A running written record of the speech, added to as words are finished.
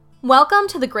Welcome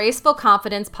to the Graceful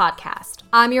Confidence Podcast.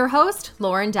 I'm your host,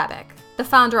 Lauren Debick, the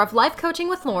founder of Life Coaching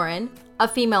with Lauren, a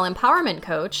female empowerment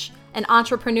coach, an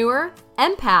entrepreneur,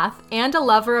 empath, and a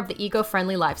lover of the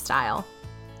eco-friendly lifestyle.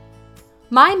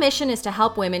 My mission is to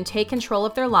help women take control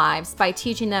of their lives by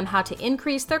teaching them how to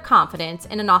increase their confidence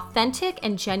in an authentic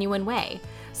and genuine way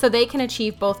so they can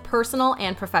achieve both personal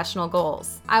and professional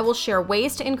goals. I will share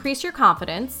ways to increase your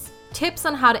confidence, tips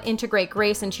on how to integrate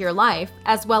grace into your life,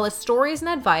 as well as stories and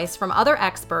advice from other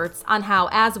experts on how,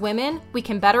 as women, we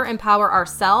can better empower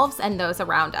ourselves and those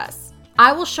around us.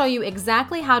 I will show you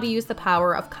exactly how to use the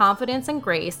power of confidence and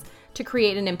grace to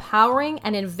create an empowering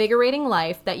and invigorating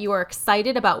life that you are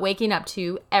excited about waking up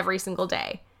to every single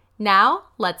day. Now,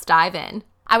 let's dive in.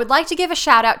 I would like to give a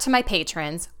shout out to my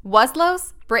patrons,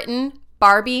 Wuslos, Britton,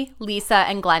 Barbie, Lisa,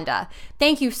 and Glenda.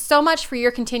 Thank you so much for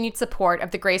your continued support of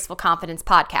the Graceful Confidence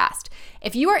Podcast.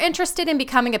 If you are interested in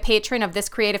becoming a patron of this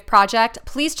creative project,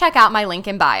 please check out my link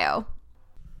in bio.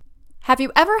 Have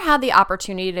you ever had the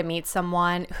opportunity to meet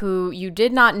someone who you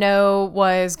did not know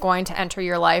was going to enter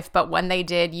your life, but when they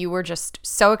did, you were just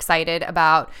so excited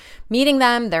about meeting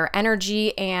them, their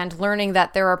energy, and learning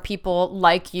that there are people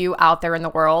like you out there in the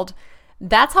world?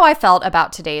 That's how I felt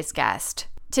about today's guest.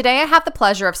 Today, I have the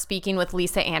pleasure of speaking with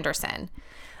Lisa Anderson.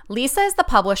 Lisa is the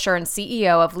publisher and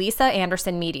CEO of Lisa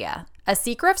Anderson Media. A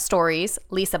seeker of stories,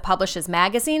 Lisa publishes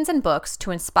magazines and books to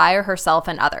inspire herself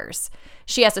and others.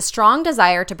 She has a strong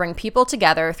desire to bring people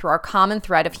together through our common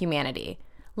thread of humanity.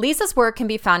 Lisa's work can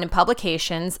be found in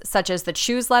publications such as The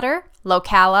Choose Letter,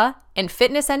 Locala, In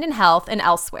Fitness and in Health, and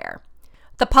elsewhere.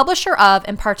 The publisher of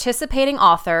and participating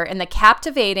author in the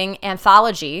captivating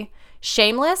anthology,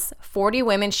 Shameless, 40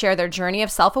 Women Share Their Journey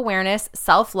of Self-Awareness,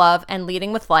 Self-Love, and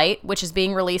Leading with Light, which is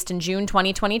being released in June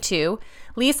 2022,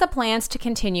 Lisa plans to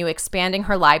continue expanding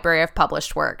her library of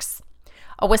published works.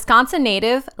 A Wisconsin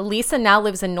native, Lisa now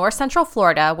lives in North Central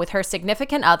Florida with her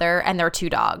significant other and their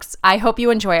 2 dogs. I hope you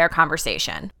enjoy our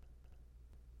conversation.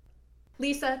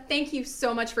 Lisa, thank you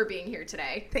so much for being here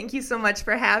today. Thank you so much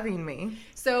for having me.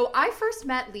 So I first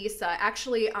met Lisa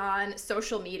actually on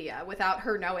social media without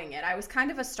her knowing it. I was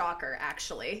kind of a stalker,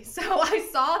 actually. So I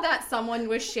saw that someone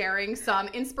was sharing some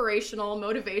inspirational,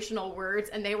 motivational words,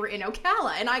 and they were in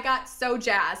Ocala, and I got so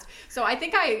jazzed. So I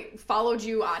think I followed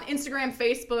you on Instagram,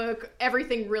 Facebook,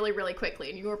 everything really, really quickly,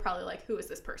 and you were probably like, who is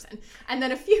this person? And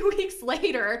then a few weeks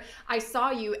later, I saw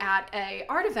you at an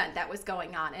art event that was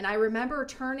going on, and I remember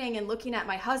turning and looking at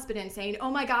my husband and saying, oh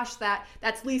my gosh,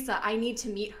 that's Lisa. I need to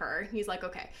meet her. He's like,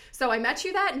 okay. So I met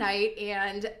you that night,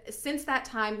 and since that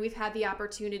time, we've had the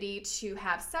opportunity to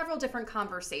have several different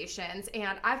conversations,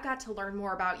 and I've got to learn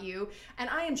more about you, and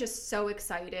I am just so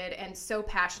excited and so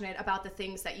passionate about the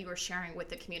things that you are sharing with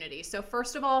the community. So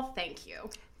first of all, thank you.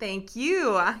 Thank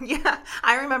you. Yeah,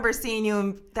 I remember seeing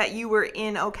you, that you were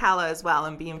in Ocala as well,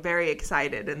 and being very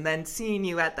excited, and then seeing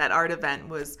you at that art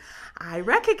event I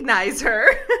recognize her.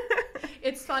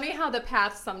 It's funny how the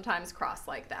paths sometimes cross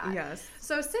like that. Yes.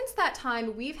 So since that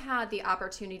time, we've had the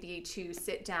opportunity to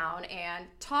sit down and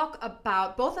talk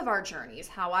about both of our journeys,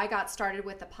 how I got started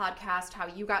with the podcast, how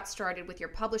you got started with your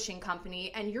publishing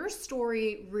company, and your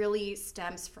story really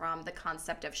stems from the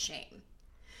concept of shame.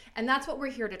 And that's what we're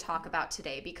here to talk about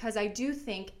today, because I do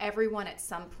think everyone at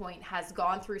some point has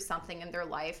gone through something in their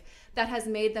life that has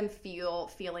made them feel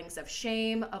feelings of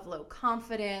shame, of low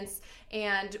confidence,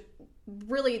 and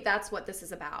really that's what this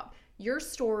is about. Your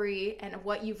story and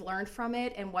what you've learned from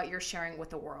it and what you're sharing with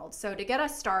the world. So to get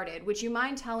us started, would you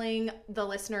mind telling the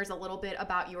listeners a little bit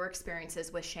about your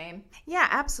experiences with shame? Yeah,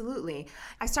 absolutely.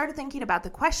 I started thinking about the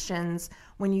questions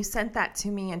when you sent that to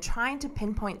me and trying to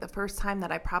pinpoint the first time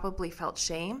that I probably felt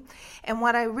shame. And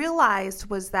what I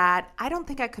realized was that I don't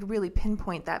think I could really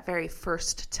pinpoint that very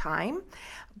first time.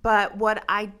 But what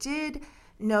I did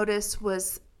notice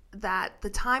was that the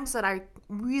times that I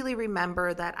really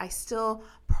remember that I still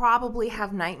probably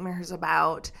have nightmares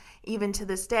about, even to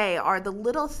this day, are the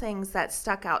little things that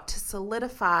stuck out to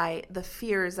solidify the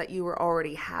fears that you were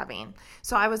already having.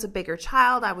 So I was a bigger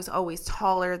child. I was always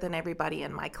taller than everybody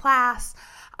in my class.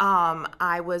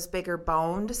 I was bigger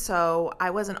boned, so I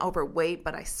wasn't overweight,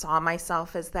 but I saw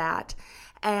myself as that.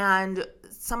 And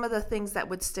some of the things that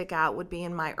would stick out would be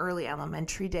in my early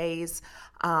elementary days,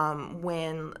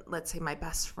 when, let's say, my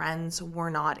best friends were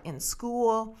not in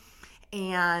school,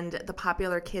 and the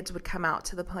popular kids would come out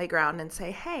to the playground and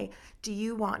say, hey, do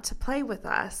you want to play with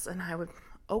us? And I would,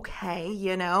 okay,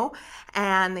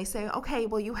 and they say, okay,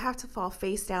 well, you have to fall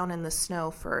face down in the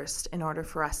snow first in order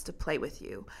for us to play with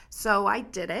you. So I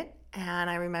did it, and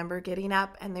I remember getting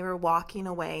up, and they were walking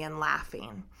away and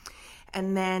laughing.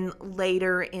 And then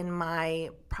later in my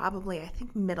probably, I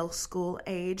think, middle school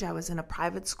age, I was in a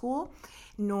private school.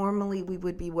 Normally we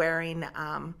would be wearing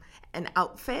an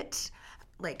outfit,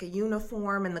 like a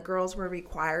uniform, and the girls were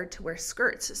required to wear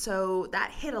skirts. So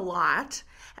that hit a lot,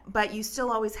 but you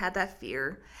still always had that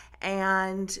fear.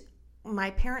 And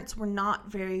my parents were not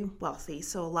very wealthy,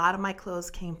 so a lot of my clothes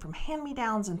came from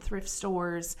hand-me-downs and thrift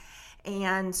stores.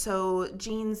 And so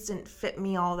jeans didn't fit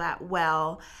me all that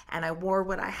well, and I wore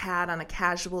what I had on a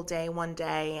casual day one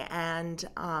day, and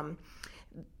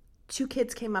two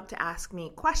kids came up to ask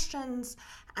me questions,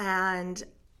 and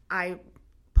I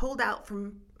pulled out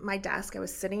from my desk. I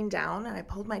was sitting down, and I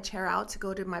pulled my chair out to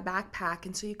go to my backpack,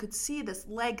 and so you could see this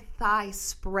leg-thigh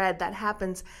spread that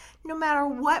happens no matter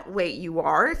what weight you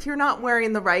are if you're not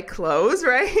wearing the right clothes,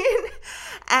 right?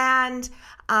 And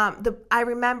I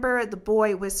remember the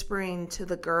boy whispering to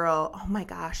the girl, "Oh my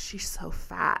gosh, she's so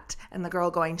fat," and the girl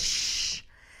going, "Shh."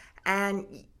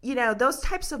 And, those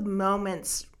types of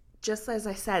moments, just as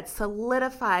I said,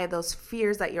 solidify those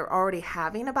fears that you're already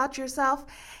having about yourself.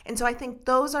 And so I think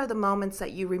those are the moments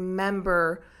that you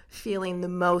remember feeling the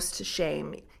most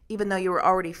shame, even though you were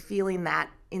already feeling that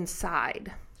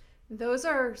inside. Those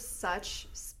are such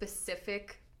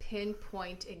specific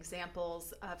pinpoint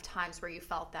examples of times where you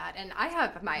felt that. And I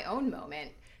have my own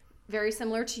moment, very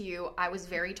similar to you. I was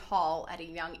very tall at a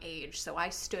young age, so I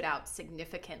stood out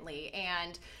significantly.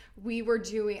 And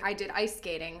I did ice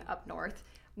skating up north.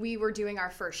 We were doing our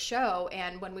first show,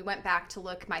 and when we went back to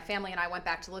look, my family and I went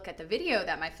back to look at the video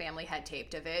that my family had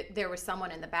taped of it, there was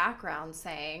someone in the background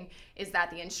saying, "Is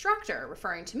that the instructor?"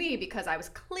 referring to me because I was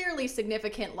clearly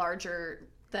significant larger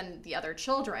than the other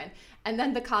children. And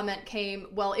then the comment came,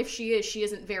 "Well, if she is, she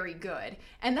isn't very good."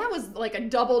 And that was like a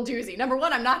double doozy. Number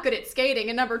one, I'm not good at skating.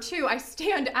 And number two, I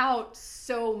stand out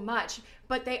so much.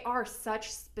 But they are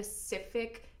such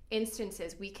specific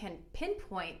instances we can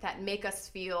pinpoint that make us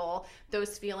feel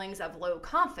those feelings of low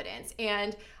confidence.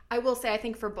 And I will say, I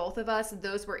think for both of us,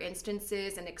 those were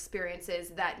instances and experiences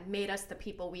that made us the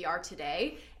people we are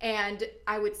today. And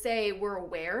I would say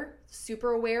we're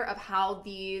super aware of how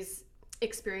these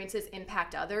experiences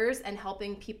impact others and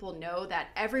helping people know that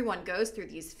everyone goes through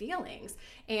these feelings.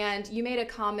 And you made a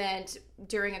comment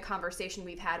during a conversation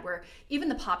we've had where even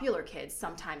the popular kids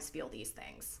sometimes feel these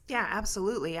things. Yeah,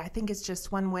 absolutely. I think it's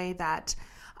just one way that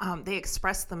they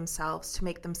express themselves to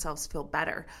make themselves feel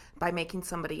better by making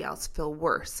somebody else feel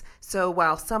worse. So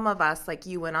while some of us, like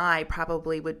you and I,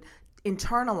 probably would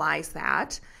internalize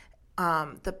that,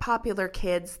 the popular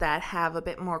kids that have a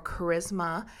bit more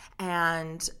charisma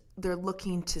and they're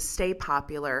looking to stay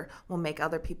popular will make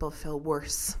other people feel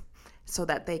worse so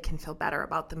that they can feel better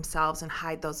about themselves and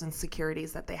hide those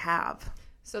insecurities that they have.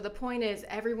 So the point is,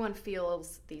 everyone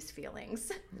feels these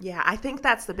feelings. Yeah, I think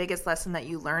that's the biggest lesson that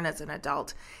you learn as an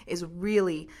adult is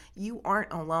really you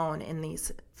aren't alone in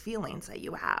these feelings that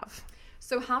you have.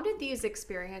 So how did these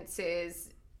experiences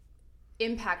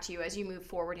impact you as you moved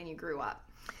forward and you grew up?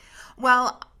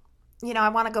 Well, I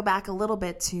want to go back a little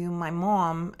bit to my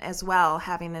mom as well,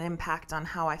 having an impact on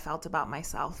how I felt about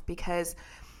myself, because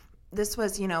this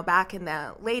was, back in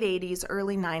the late 80s,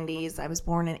 early 90s. I was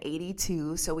born in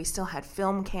 82, so we still had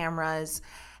film cameras.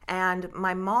 And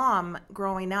my mom,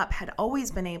 growing up, had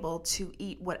always been able to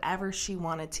eat whatever she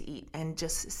wanted to eat and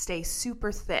just stay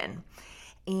super thin.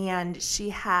 And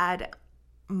she had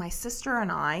my sister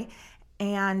and I,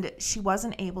 and she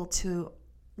wasn't able to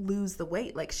lose the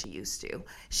weight like she used to.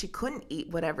 She couldn't eat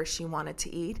whatever she wanted to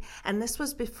eat. And this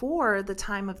was before the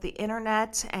time of the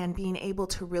internet and being able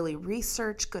to really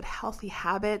research good healthy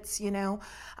habits.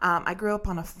 I grew up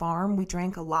on a farm. We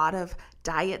drank a lot of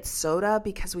diet soda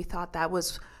because we thought that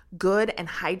was good and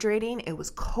hydrating. It was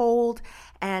cold,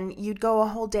 and you'd go a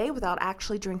whole day without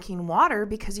actually drinking water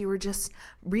because you were just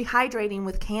rehydrating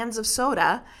with cans of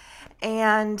soda.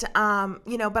 And,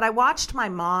 but I watched my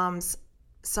mom's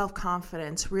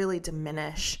self-confidence really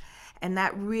diminish, and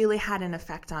that really had an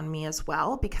effect on me as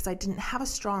well because I didn't have a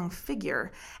strong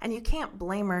figure. And you can't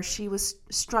blame her. She was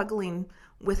struggling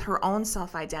with her own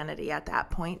self-identity at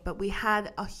that point, but we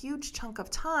had a huge chunk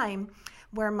of time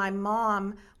where my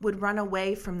mom would run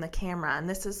away from the camera. And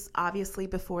this is obviously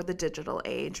before the digital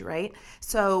age, right?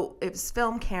 So it was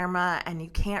film camera, and you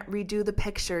can't redo the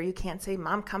picture. You can't say,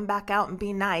 "Mom, come back out and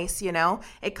be nice,"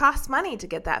 It costs money to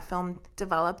get that film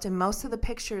developed. And most of the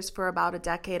pictures for about a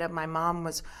decade of my mom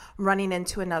was running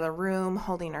into another room,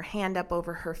 holding her hand up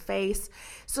over her face.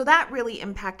 So that really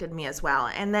impacted me as well.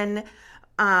 And then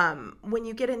when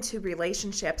you get into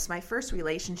relationships, my first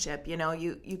relationship,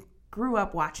 you grew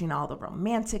up watching all the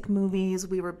romantic movies.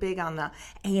 We were big on the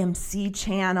AMC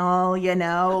channel,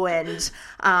 and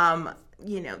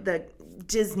the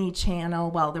Disney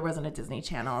Channel. Well, there wasn't a Disney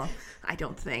Channel, I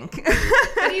don't think.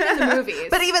 But even the movies.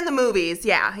 But even the movies,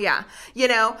 yeah.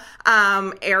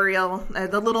 Ariel,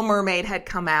 The Little Mermaid had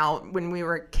come out when we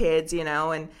were kids,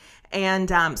 and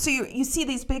so you see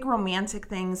these big romantic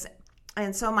things.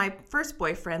 And so my first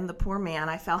boyfriend, the poor man,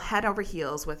 I fell head over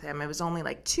heels with him. It was only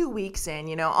like 2 weeks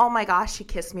in, oh my gosh, he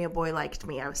kissed me, a boy liked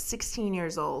me. I was 16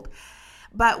 years old.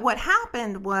 But what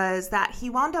happened was that he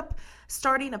wound up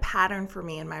starting a pattern for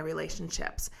me in my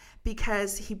relationships,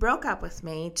 because he broke up with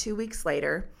me 2 weeks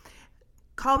later,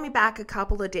 called me back a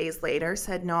couple of days later,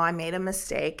 said, no, I made a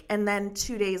mistake. And then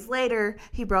 2 days later,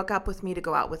 he broke up with me to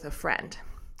go out with a friend.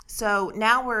 So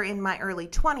now we're in my early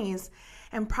 20s,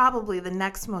 and probably the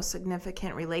next most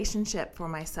significant relationship for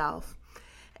myself.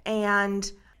 And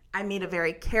I meet a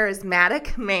very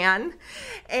charismatic man,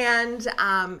 and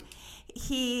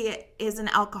he is an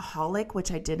alcoholic,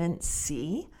 which I didn't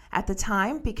see at the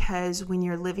time, because when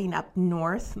you're living up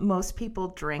north, most people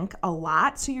drink a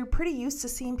lot. So you're pretty used to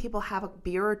seeing people have a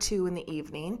beer or two in the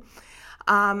evening.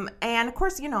 And of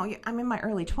course, I'm in my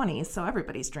early 20s, so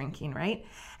everybody's drinking, right?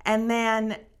 And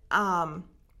then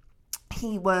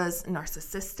he was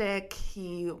narcissistic.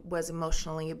 He was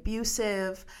emotionally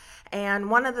abusive. And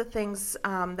one of the things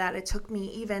that it took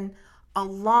me even a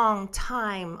long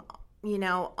time,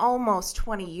 almost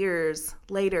 20 years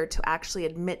later, to actually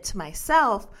admit to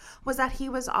myself, was that he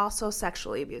was also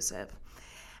sexually abusive.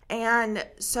 And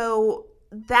so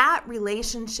that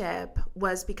relationship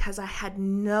was because I had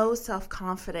no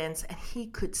self-confidence, and he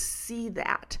could see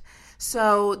that.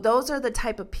 So those are the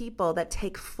type of people that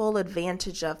take full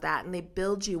advantage of that, and they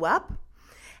build you up,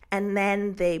 and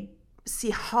then they see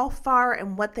how far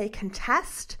and what they can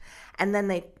test, and then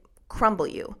they crumble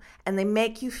you, and they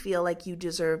make you feel like you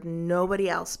deserve nobody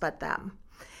else but them.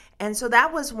 And so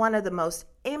that was one of the most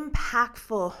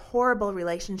impactful, horrible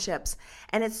relationships.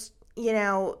 And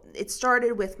it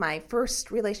started with my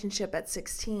first relationship at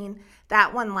 16.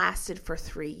 That one lasted for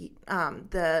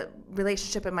the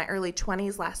relationship in my early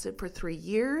 20s lasted for 3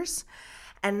 years.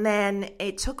 And then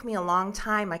it took me a long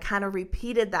time. I kind of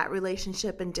repeated that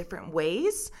relationship in different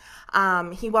ways.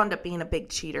 He wound up being a big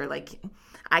cheater.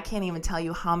 I can't even tell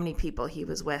you how many people he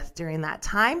was with during that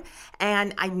time.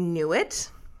 And I knew it.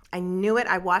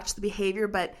 I watched the behavior,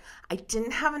 but I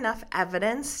didn't have enough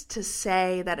evidence to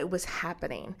say that it was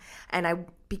happening. And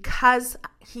because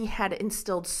he had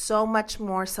instilled so much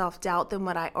more self-doubt than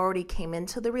what I already came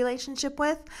into the relationship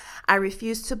with, I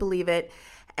refused to believe it.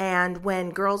 And when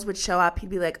girls would show up, he'd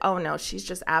be like, oh no, she's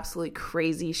just absolutely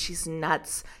crazy. She's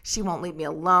nuts. She won't leave me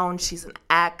alone. She's an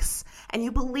ex. And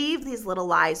you believe these little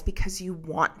lies because you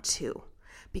want to.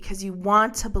 Because you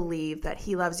want to believe that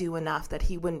he loves you enough that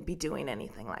he wouldn't be doing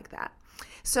anything like that.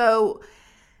 So,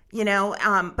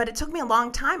 but it took me a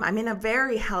long time. I'm in a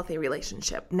very healthy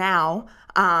relationship now.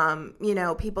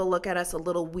 People look at us a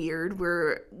little weird.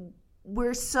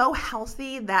 We're so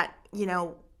healthy that,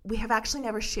 we have actually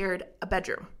never shared a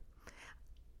bedroom.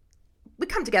 We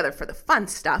come together for the fun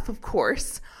stuff, of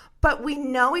course, but we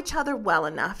know each other well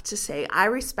enough to say, I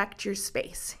respect your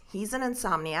space. He's an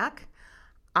insomniac.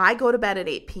 I go to bed at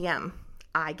 8 p.m.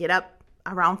 I get up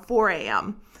around 4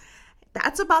 a.m.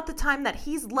 That's about the time that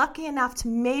he's lucky enough to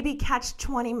maybe catch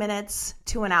 20 minutes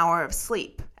to an hour of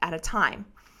sleep at a time.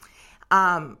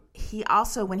 He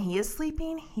also, when he is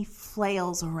sleeping, he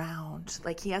flails around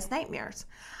like he has nightmares.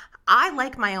 I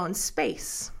like my own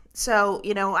space. So,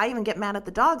 I even get mad at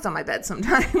the dogs on my bed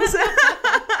sometimes.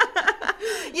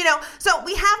 So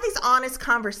we have these honest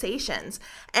conversations,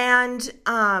 and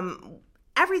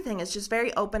everything is just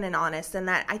very open and honest. And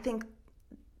that, I think,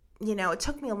 it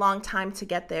took me a long time to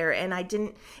get there, and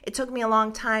it took me a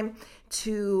long time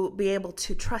to be able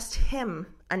to trust him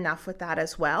enough with that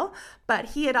as well. But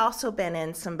he had also been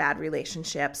in some bad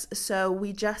relationships. So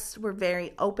we just were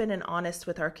very open and honest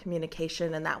with our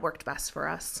communication, and that worked best for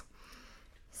us.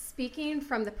 Speaking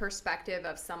from the perspective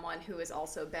of someone who has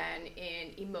also been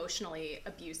in emotionally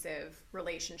abusive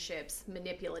relationships,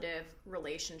 manipulative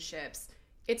relationships,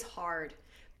 it's hard.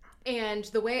 And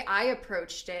the way I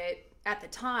approached it at the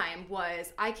time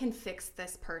was, I can fix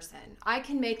this person. I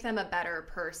can make them a better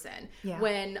person. Yeah.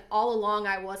 When all along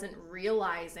I wasn't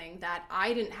realizing that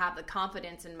I didn't have the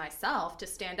confidence in myself to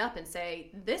stand up and say,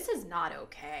 this is not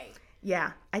okay.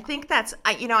 Yeah. I think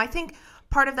I think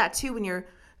part of that too, when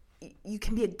you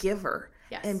can be a giver.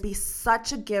 Yes. And be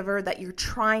such a giver that you're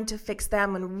trying to fix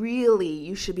them when really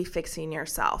you should be fixing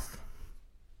yourself.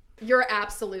 You're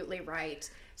absolutely right.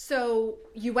 So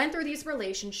you went through these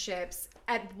relationships.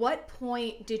 At what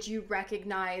point did you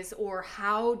recognize, or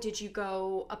how did you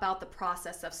go about the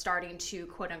process of starting to,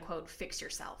 quote unquote, fix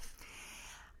yourself?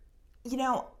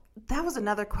 that was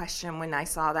another question when I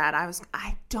saw that.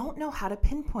 I don't know how to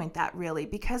pinpoint that really,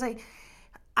 because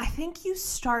I think you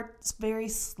start very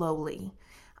slowly.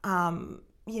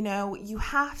 You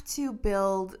have to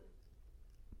build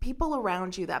people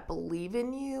around you that believe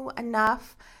in you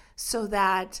enough so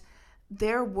that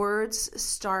their words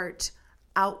start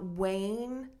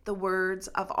outweighing the words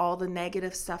of all the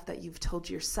negative stuff that you've told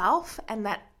yourself, and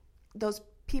that those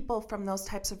people from those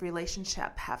types of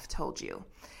relationship have told you.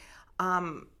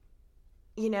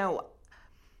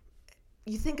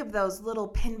 You think of those little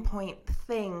pinpoint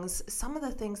things. Some of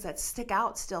the things that stick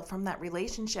out still from that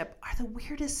relationship are the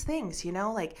weirdest things,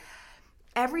 like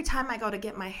every time I go to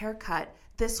get my hair cut,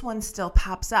 this one still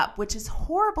pops up, which is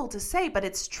horrible to say, but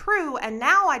it's true. And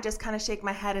now I just kind of shake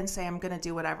my head and say, I'm going to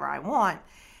do whatever I want.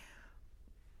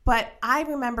 But I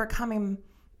remember coming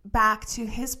back to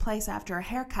his place after a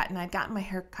haircut, and I'd gotten my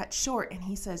hair cut short, and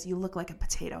he says, you look like a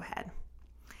potato head.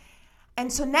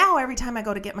 And so now every time I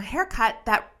go to get my hair cut,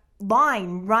 that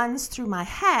line runs through my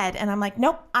head, and I'm like,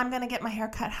 nope, I'm going to get my hair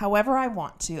cut however I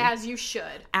want to. As you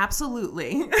should.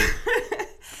 Absolutely.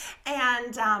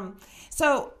 And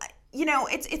so,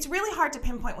 it's really hard to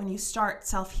pinpoint when you start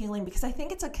self-healing, because I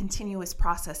think it's a continuous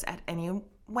process at any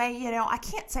way. I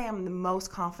can't say I'm the most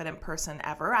confident person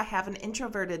ever. I have an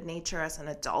introverted nature as an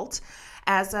adult.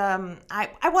 As I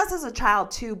was as a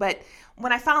child too, but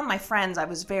when I found my friends, I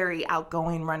was very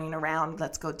outgoing, running around.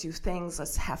 Let's go do things.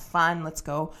 Let's have fun. Let's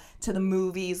go to the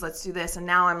movies. Let's do this. And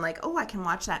now I'm like, oh, I can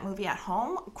watch that movie at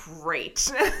home.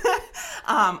 Great.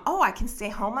 I can stay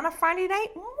home on a Friday night.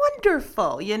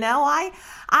 Wonderful.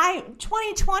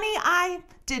 2020, I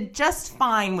did just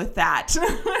fine with that.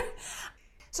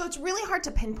 So it's really hard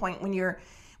to pinpoint when you're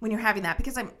having that,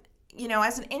 because I'm,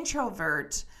 as an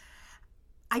introvert,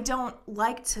 I don't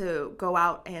like to go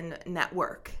out and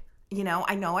network.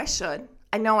 I know I should.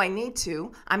 I know I need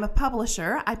to. I'm a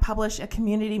publisher. I publish a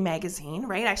community magazine,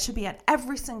 right? I should be at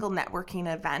every single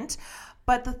networking event.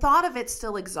 But the thought of it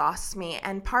still exhausts me.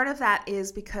 And part of that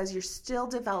is because you're still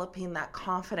developing that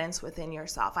confidence within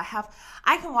yourself.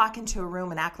 I can walk into a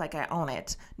room and act like I own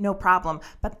it, no problem.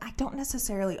 But I don't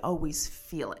necessarily always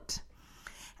feel it.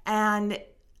 And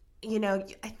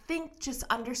I think just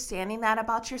understanding that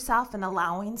about yourself and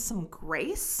allowing some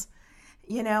grace,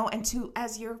 and to,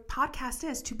 as your podcast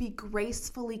is, to be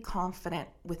gracefully confident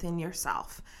within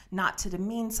yourself, not to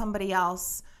demean somebody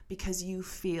else because you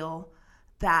feel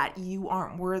that you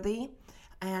aren't worthy,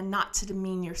 and not to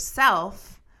demean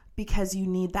yourself because you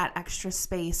need that extra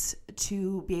space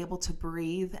to be able to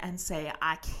breathe and say,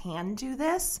 I can do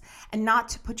this, and not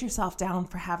to put yourself down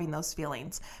for having those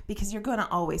feelings, because you're going to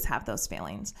always have those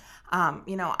feelings.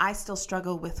 I still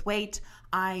struggle with weight.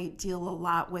 I deal a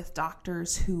lot with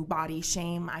doctors who body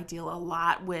shame. I deal a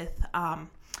lot with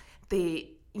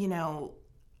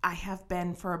I have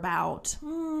been for about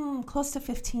close to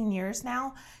 15 years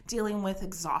now dealing with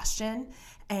exhaustion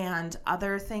and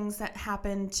other things that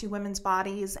happen to women's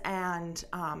bodies. And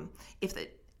if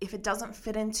it doesn't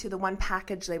fit into the one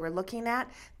package they were looking at,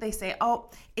 they say,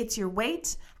 oh, it's your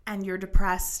weight and you're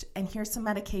depressed, and here's some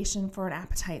medication for an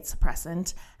appetite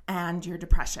suppressant and your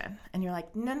depression. And you're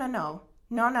like, no.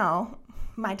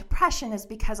 My depression is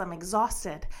because I'm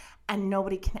exhausted and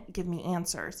nobody can give me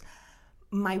answers.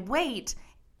 My weight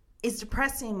is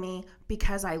depressing me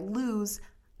because I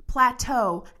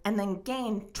plateau, and then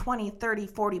gain 20, 30,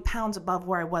 40 pounds above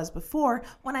where I was before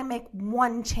when I make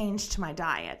one change to my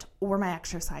diet or my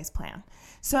exercise plan.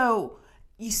 So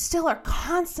you still are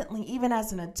constantly, even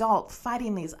as an adult,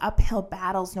 fighting these uphill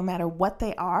battles no matter what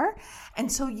they are.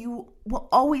 And so you will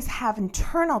always have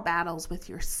internal battles with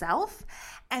yourself,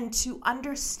 and to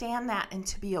understand that and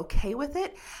to be okay with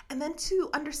it, and then to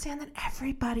understand that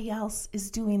everybody else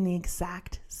is doing the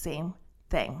exact same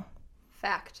thing.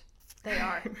 Fact. They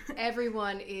are.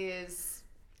 Everyone is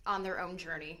on their own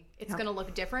journey. It's going to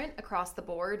look different across the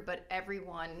board, but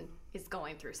everyone is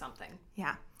going through something.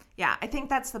 Yeah, I think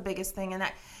that's the biggest thing. And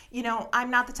I'm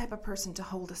not the type of person to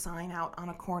hold a sign out on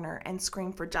a corner and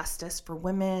scream for justice for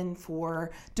women,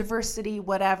 for diversity,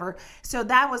 whatever. So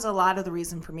that was a lot of the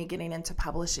reason for me getting into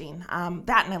publishing.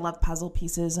 That, and I love puzzle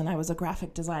pieces, and I was a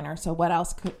graphic designer. So what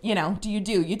else do you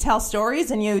do? You tell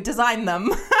stories and you design them.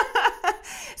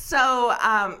 So,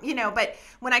 but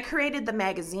when I created the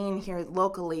magazine here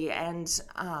locally and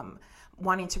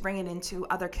wanting to bring it into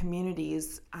other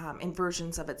communities in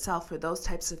versions of itself for those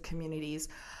types of communities,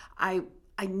 I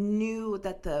knew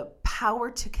that the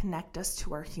power to connect us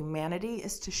to our humanity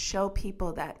is to show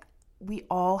people that we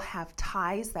all have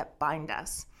ties that bind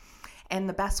us. And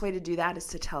the best way to do that is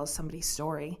to tell somebody's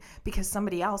story, because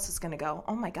somebody else is going to go,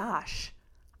 oh my gosh,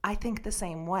 I think the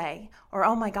same way. Or,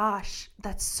 oh my gosh,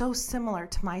 that's so similar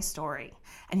to my story.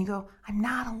 And you go, I'm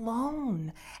not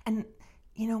alone. And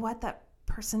you know what? That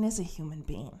person is a human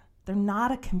being. They're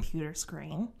not a computer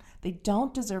screen. They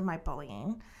don't deserve my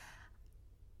bullying.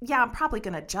 Yeah, I'm probably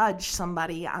going to judge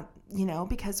somebody,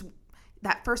 because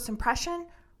that first impression,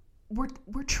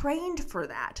 we're trained for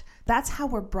that. That's how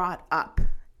we're brought up,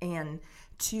 and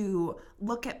to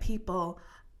look at people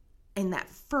in that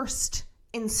first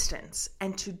instance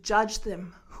and to judge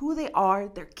them, who they are,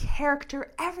 their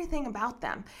character, everything about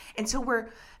them. And so we're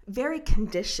very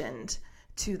conditioned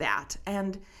to that.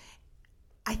 And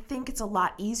I think it's a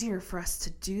lot easier for us to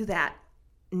do that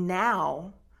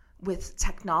now with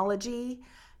technology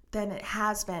than it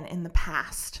has been in the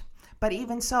past. But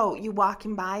even so, you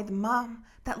walking by the mom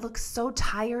that looks so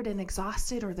tired and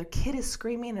exhausted, or their kid is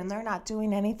screaming and they're not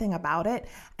doing anything about it.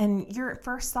 And your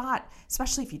first thought,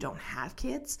 especially if you don't have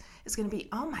kids, is going to be,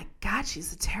 oh my God,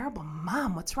 she's a terrible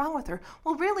mom. What's wrong with her?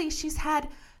 Well, really, she's had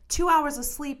 2 hours of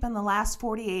sleep in the last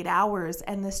 48 hours,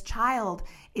 and this child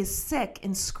is sick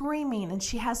and screaming, and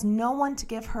she has no one to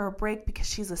give her a break because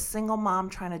she's a single mom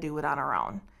trying to do it on her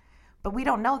own. But we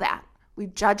don't know that.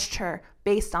 We've judged her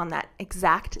based on that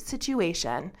exact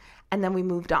situation, and then we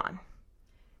moved on.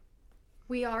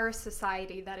 We are a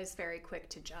society that is very quick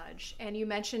to judge. And you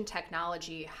mentioned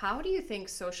technology. How do you think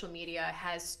social media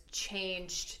has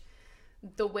changed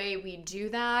the way we do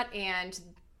that and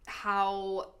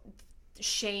how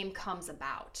shame comes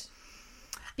about?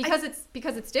 Because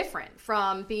it's different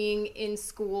from being in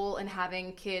school and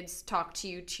having kids talk to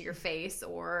you to your face,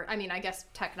 or I guess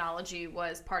technology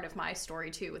was part of my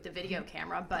story too with the video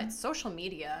camera, but social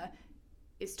media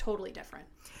is totally different.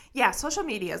 Yeah, social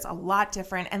media is a lot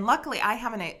different, and luckily I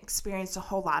haven't experienced a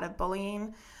whole lot of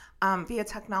bullying via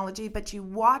technology, but you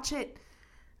watch it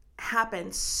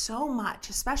happen so much,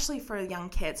 especially for young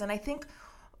kids. And I think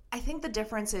the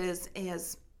difference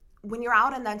is when you're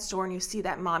out in that store and you see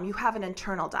that mom, you have an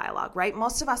internal dialogue, right?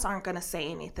 Most of us aren't going to say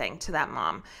anything to that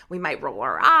mom. We might roll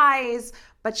our eyes,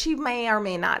 but she may or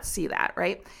may not see that,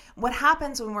 right? What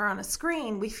happens when we're on a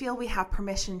screen, we feel we have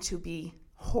permission to be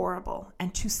horrible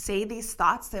and to say these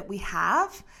thoughts that we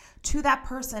have to that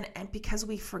person, and because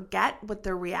we forget what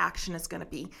their reaction is going to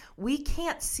be. We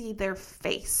can't see their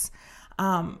face.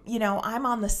 I'm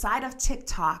on the side of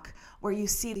TikTok where you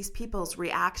see these people's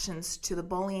reactions to the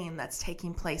bullying that's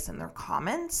taking place in their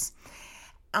comments.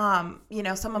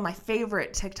 Some of my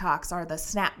favorite TikToks are the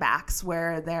snapbacks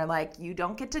where they're like, you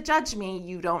don't get to judge me,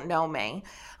 you don't know me.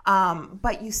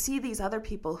 But you see these other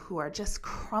people who are just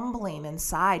crumbling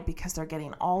inside because they're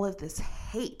getting all of this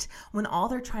hate when all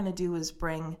they're trying to do is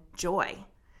bring joy.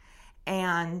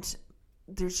 And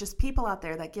there's just people out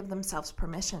there that give themselves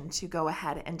permission to go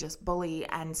ahead and just bully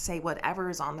and say whatever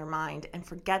is on their mind and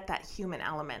forget that human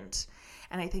element.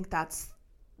 And I think that's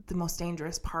the most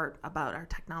dangerous part about our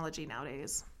technology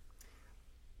nowadays.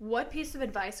 What piece of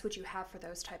advice would you have for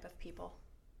those type of people?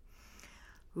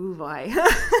 Ooh, boy.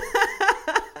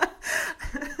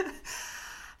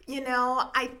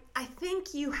 I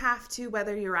think you have to,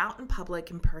 whether you're out in public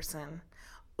in person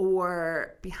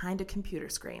or behind a computer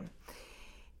screen,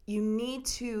 you need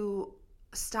to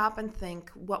stop and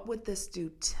think, what would this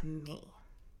do to me?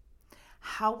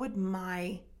 How would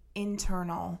my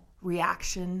internal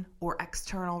reaction or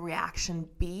external reaction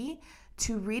be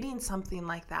to reading something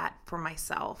like that for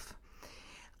myself?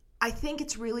 I think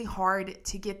it's really hard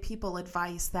to give people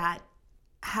advice that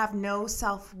have no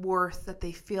self-worth, that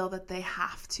they feel that they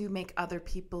have to make other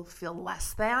people feel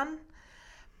less than,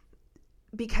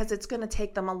 because it's going to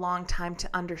take them a long time to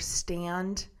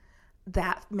understand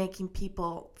that making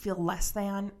people feel less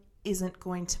than isn't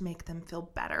going to make them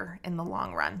feel better in the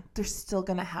long run. They're still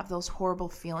going to have those horrible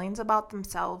feelings about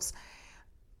themselves.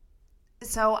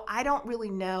 So I don't really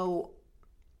know,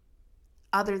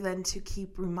 other than to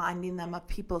keep reminding them of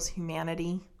people's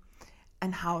humanity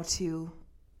and how to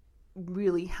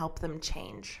really help them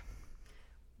change.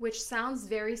 Which sounds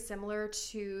very similar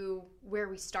to where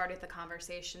we started the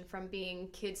conversation, from being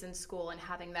kids in school and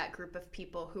having that group of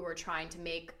people who were trying to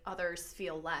make others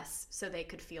feel less so they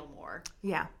could feel more.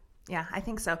 Yeah, I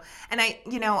think so. And I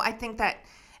think that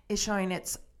is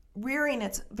rearing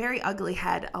its very ugly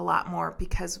head a lot more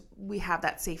because we have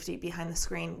that safety behind the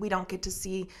screen. We don't get to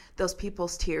see those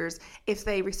people's tears. If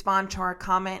they respond to our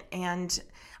comment and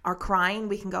are crying,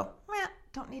 we can go,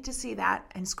 don't need to see that,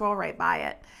 and scroll right by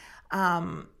it.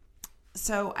 I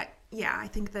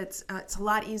think that it's a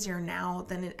lot easier now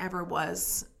than it ever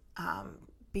was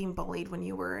being bullied when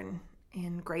you were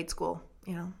in grade school,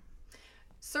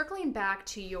 Circling back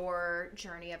to your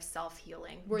journey of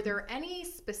self-healing, were there any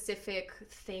specific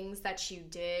things that you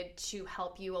did to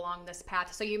help you along this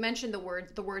path? So you mentioned the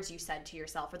words you said to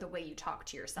yourself or the way you talk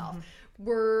to yourself. Mm-hmm.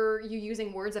 Were you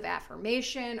using words of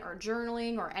affirmation or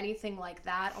journaling or anything like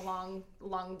that along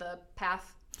the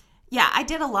path? Yeah, I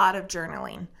did a lot of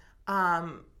journaling.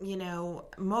 I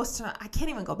can't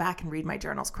even go back and read my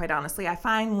journals, quite honestly. I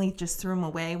finally just threw them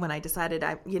away when I decided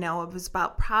it was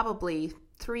about probably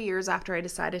 3 years after I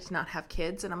decided to not have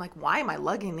kids. And I'm like, why am I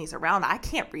lugging these around? I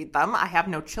can't read them. I have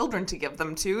no children to give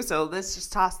them to. So let's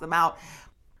just toss them out.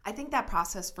 I think that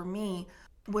process for me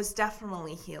was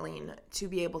definitely healing, to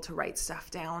be able to write stuff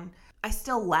down. I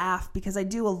still laugh because I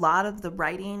do a lot of the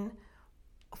writing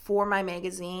for my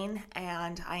magazine,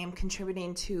 and I am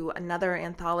contributing to another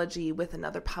anthology with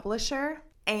another publisher.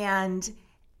 And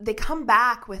they come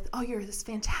back with, oh, you're this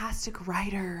fantastic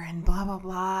writer and blah, blah,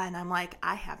 blah. And I'm like,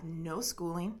 I have no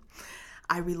schooling.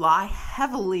 I rely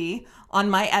heavily on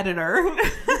my editor.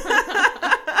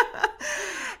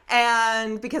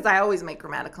 And because I always make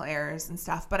grammatical errors and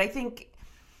stuff. But I think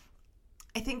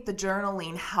the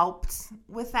journaling helped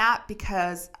with that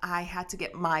because I had to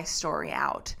get my story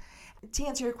out. To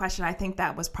answer your question, I think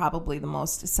that was probably the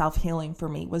most self-healing for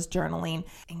me, was journaling.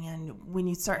 And when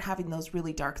you start having those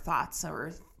really dark thoughts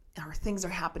or things are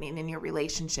happening in your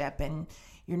relationship and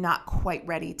you're not quite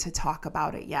ready to talk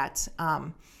about it yet.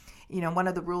 One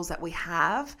of the rules that we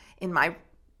have in my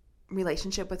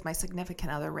relationship with my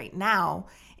significant other right now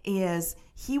is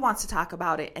he wants to talk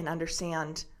about it and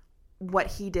understand what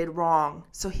he did wrong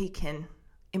so he can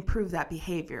improve that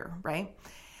behavior, right?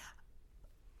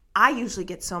 I usually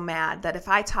get so mad that if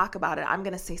I talk about it, I'm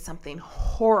going to say something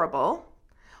horrible,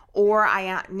 or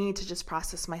I need to just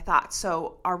process my thoughts.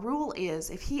 So our rule is,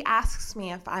 if he asks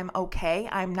me if I'm okay,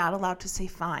 I'm not allowed to say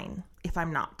fine if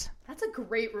I'm not. That's a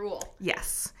great rule.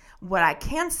 Yes. What I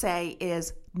can say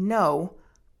is, no,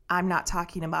 I'm not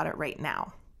talking about it right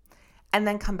now. And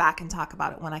then come back and talk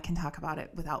about it when I can talk about it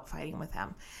without fighting with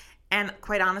him. And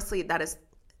quite honestly, that is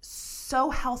so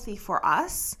healthy for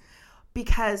us,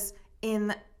 because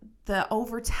in the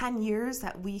over 10 years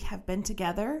that we have been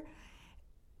together,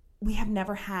 we have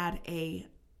never had a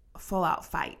full-out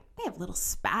fight. We have little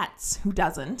spats, who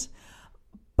doesn't?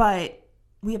 But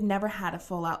we have never had a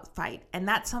full-out fight. And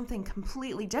that's something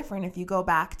completely different if you go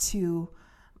back to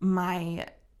my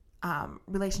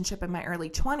relationship in my early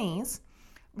 20s.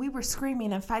 We were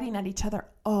screaming and fighting at each other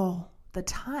all the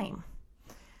time.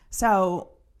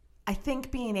 So I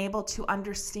think being able to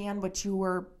understand what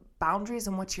your boundaries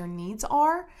and what your needs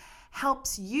are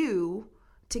helps you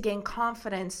to gain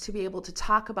confidence to be able to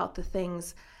talk about the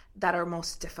things that are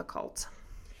most difficult.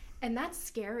 And that's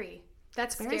scary.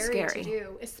 That's very scary to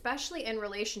do, especially in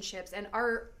relationships. And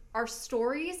our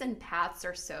stories and paths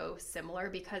are so similar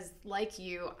because, like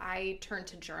you, I turned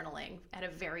to journaling at a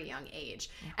very young age.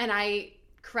 Yeah. And I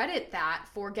credit that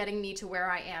for getting me to where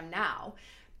I am now.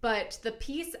 But the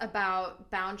piece about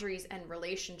boundaries and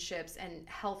relationships and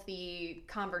healthy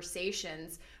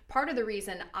conversations, part of the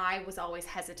reason I was always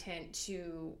hesitant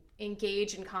to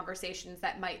engage in conversations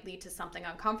that might lead to something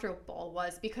uncomfortable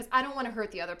was because I don't want to hurt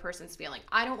the other person's feeling.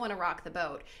 I don't want to rock the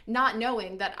boat, not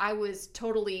knowing that I was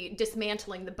totally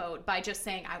dismantling the boat by just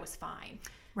saying I was fine.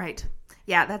 Right.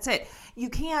 Yeah, that's it.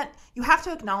 You have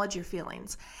to acknowledge your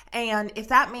feelings. And if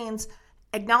that means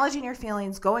acknowledging your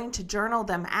feelings, going to journal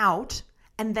them out,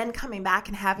 and then coming back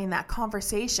and having that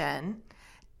conversation,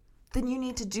 then you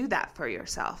need to do that for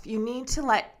yourself. You need to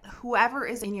let whoever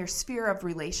is in your sphere of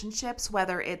relationships,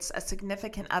 whether it's a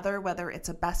significant other, whether it's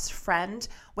a best friend,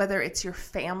 whether it's your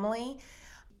family,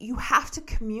 you have to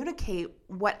communicate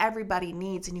what everybody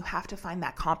needs, and you have to find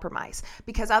that compromise,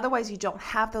 because otherwise you don't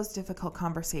have those difficult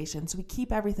conversations. We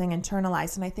keep everything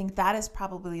internalized, and I think that is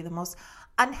probably the most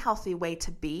unhealthy way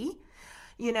to be.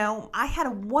 I had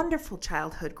a wonderful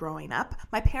childhood growing up.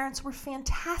 My parents were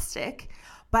fantastic,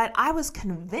 but I was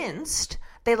convinced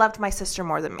they loved my sister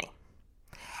more than me.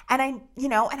 And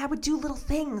I would do little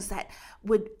things that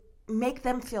would make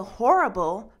them feel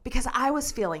horrible because I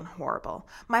was feeling horrible.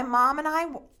 My mom and I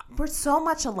were so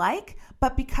much alike,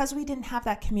 but because we didn't have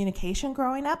that communication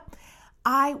growing up,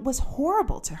 I was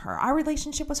horrible to her. Our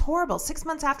relationship was horrible. 6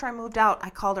 months after I moved out,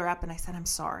 I called her up and I said, I'm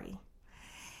sorry.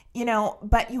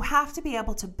 But you have to be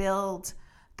able to build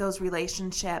those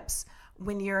relationships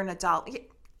when you're an adult.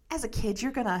 As a kid,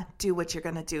 you're going to do what you're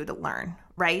going to do to learn,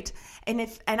 right? And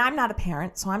I'm not a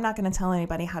parent, so I'm not going to tell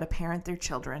anybody how to parent their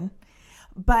children.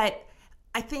 But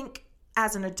I think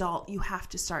as an adult, you have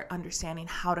to start understanding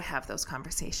how to have those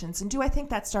conversations. And do I think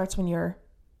that starts when you're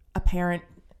a parent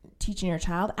teaching your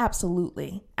child?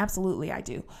 Absolutely. Absolutely, I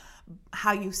do.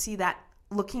 How you see that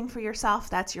looking for yourself,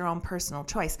 that's your own personal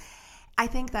choice. I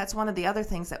think that's one of the other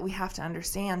things that we have to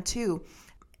understand too.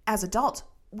 As adults,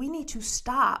 we need to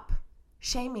stop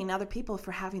shaming other people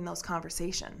for having those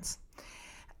conversations.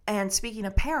 And speaking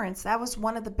of parents, that was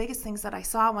one of the biggest things that I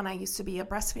saw when I used to be a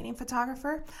breastfeeding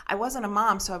photographer. I wasn't a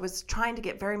mom, so I was trying to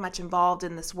get very much involved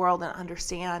in this world and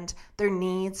understand their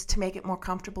needs to make it more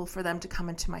comfortable for them to come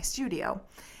into my studio.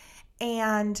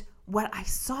 And what I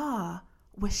saw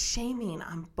was shaming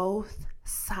on both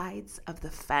sides of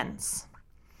the fence.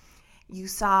 You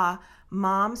saw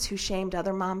moms who shamed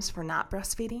other moms for not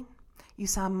breastfeeding. You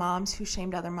saw moms who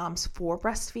shamed other moms for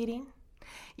breastfeeding.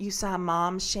 You saw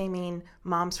moms shaming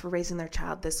moms for raising their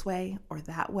child this way or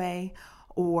that way.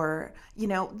 Or,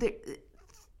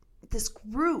 this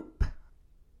group,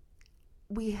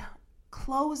 we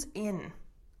close in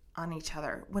on each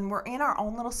other. When we're in our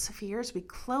own little spheres, we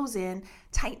close in,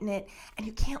 tighten it, and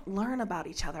you can't learn about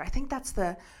each other. I think that's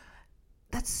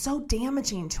so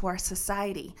damaging to our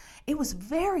society. It was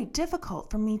very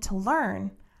difficult for me to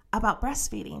learn about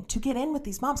breastfeeding, to get in with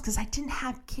these moms, because I didn't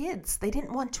have kids. They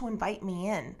didn't want to invite me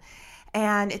in.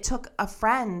 And it took a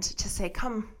friend to say,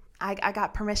 come, I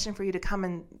got permission for you to come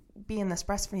and be in this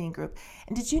breastfeeding group.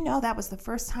 And did you know that was the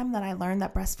first time that I learned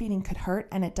that breastfeeding could hurt,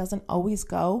 and it doesn't always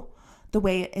go the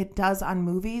way it does on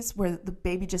movies where the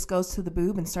baby just goes to the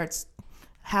boob and starts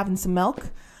having some milk?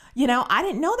 I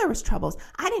didn't know there was troubles.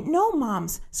 I didn't know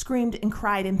moms screamed and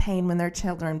cried in pain when their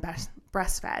children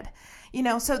breastfed.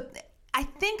 So I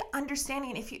think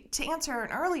understanding, to answer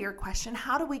an earlier question,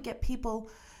 how do we get people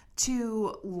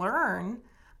to learn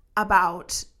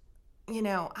about,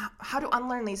 how to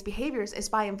unlearn these behaviors, is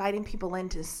by inviting people in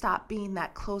to stop being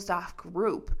that closed off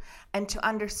group and to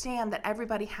understand that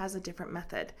everybody has a different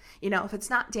method. If it's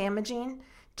not damaging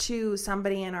to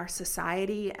somebody in our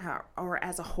society or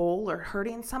as a whole or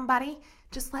hurting somebody,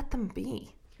 just let them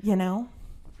be,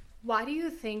 Why do you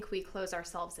think we close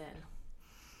ourselves in?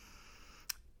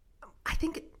 I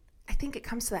think it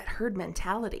comes to that herd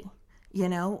mentality. We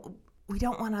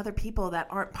don't want other people that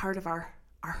aren't part of our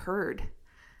herd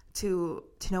to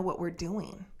know what we're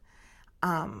doing.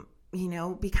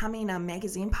 Becoming a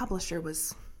magazine publisher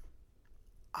was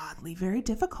oddly very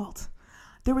difficult.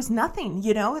 There was nothing,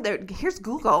 here's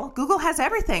Google. Google has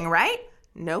everything, right?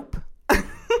 Nope.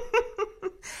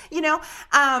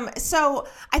 So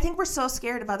I think we're so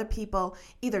scared of other people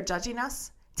either judging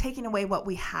us, taking away what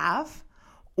we have,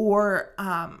 or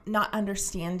not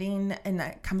understanding, and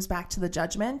that comes back to the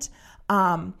judgment,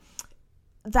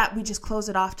 that we just close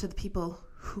it off to the people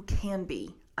who can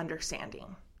be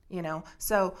understanding,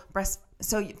 So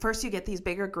first you get these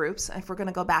bigger groups, if we're going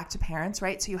to go back to parents,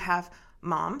 right? So you have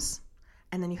moms,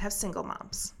 and then you have single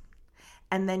moms,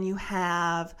 and then you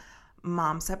have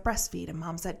moms that breastfeed and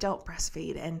moms that don't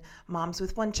breastfeed, and moms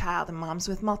with one child and moms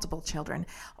with multiple children,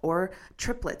 or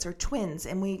triplets or twins,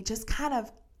 and we just kind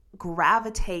of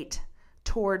gravitate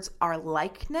towards our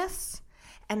likeness,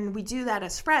 and we do that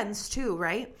as friends too,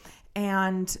 right?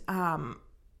 And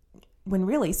when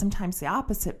really sometimes the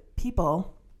opposite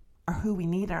people are who we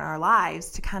need in our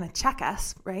lives to kind of check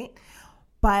us, right?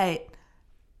 But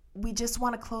we just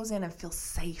want to close in and feel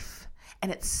safe,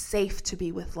 and it's safe to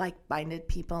be with like-minded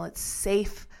people. It's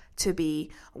safe to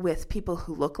be with people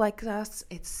who look like us.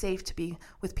 It's safe to be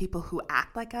with people who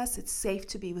act like us. It's safe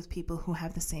to be with people who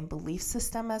have the same belief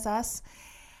system as us.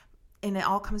 And it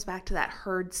all comes back to that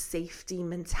herd safety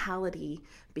mentality,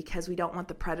 because we don't want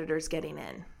the predators getting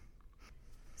in.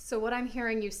 So what I'm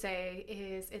hearing you say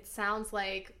is, it sounds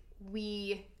like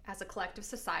we as a collective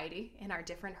society in our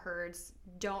different herds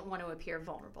don't want to appear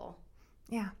vulnerable.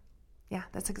 Yeah,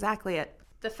 that's exactly it.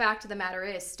 The fact of the matter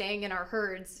is, staying in our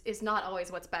herds is not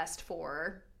always what's best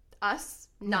for us,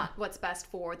 not what's best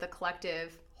for the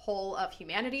collective whole of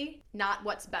humanity, not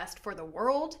what's best for the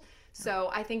world. So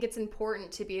I think it's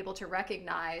important to be able to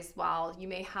recognize, while you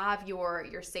may have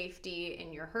your safety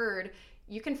in your herd,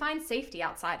 you can find safety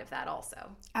outside of that also.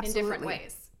 Absolutely. In different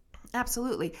ways.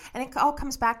 Absolutely. And it all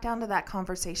comes back down to that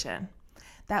conversation,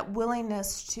 that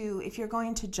willingness to, if you're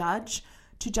going to judge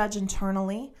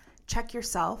internally, check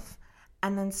yourself,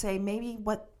 and then say, maybe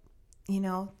what,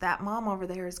 that mom over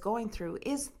there is going through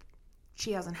is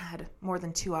she hasn't had more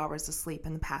than 2 hours of sleep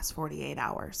in the past 48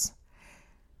 hours.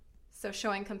 So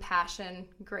showing compassion,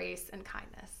 grace, and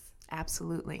kindness.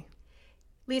 Absolutely.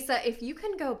 Lisa, if you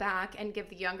can go back and give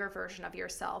the younger version of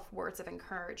yourself words of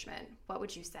encouragement, what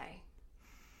would you say?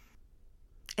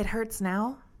 It hurts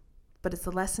now, but it's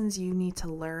the lessons you need to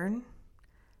learn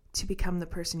to become the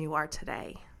person you are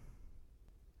today.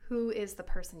 Who is the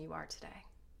person you are today?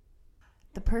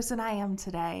 The person I am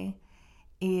today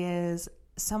is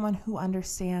someone who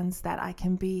understands that I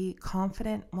can be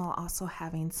confident while also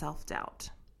having self-doubt.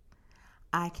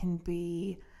 I can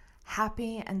be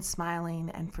happy and smiling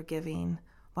and forgiving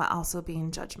while also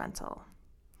being judgmental.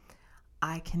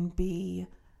 I can be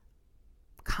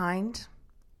kind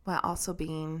while also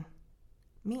being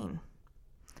mean.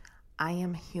 I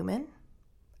am human.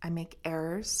 I make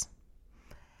errors.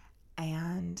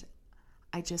 And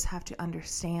I just have to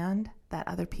understand that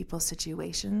other people's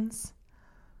situations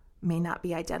may not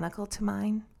be identical to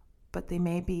mine, but they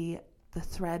may be the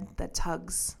thread that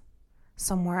tugs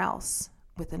somewhere else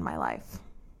within my life.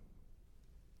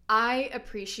 I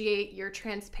appreciate your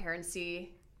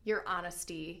transparency, your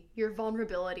honesty, your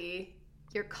vulnerability,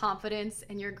 your confidence,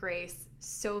 and your grace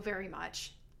so very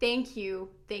much. Thank you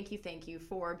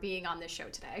for being on this show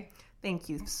today. Thank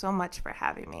you so much for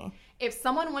having me. If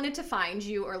someone wanted to find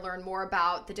you or learn more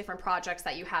about the different projects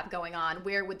that you have going on,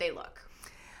 where would they look?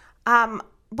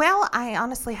 Well, I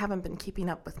honestly haven't been keeping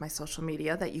up with my social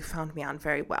media that you found me on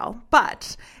very well.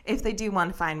 But if they do want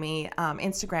to find me,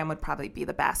 Instagram would probably be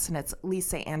the best, and it's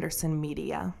Lisa Anderson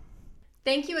Media.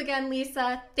 Thank you again,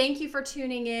 Lisa. Thank you for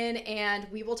tuning in, and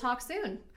we will talk soon.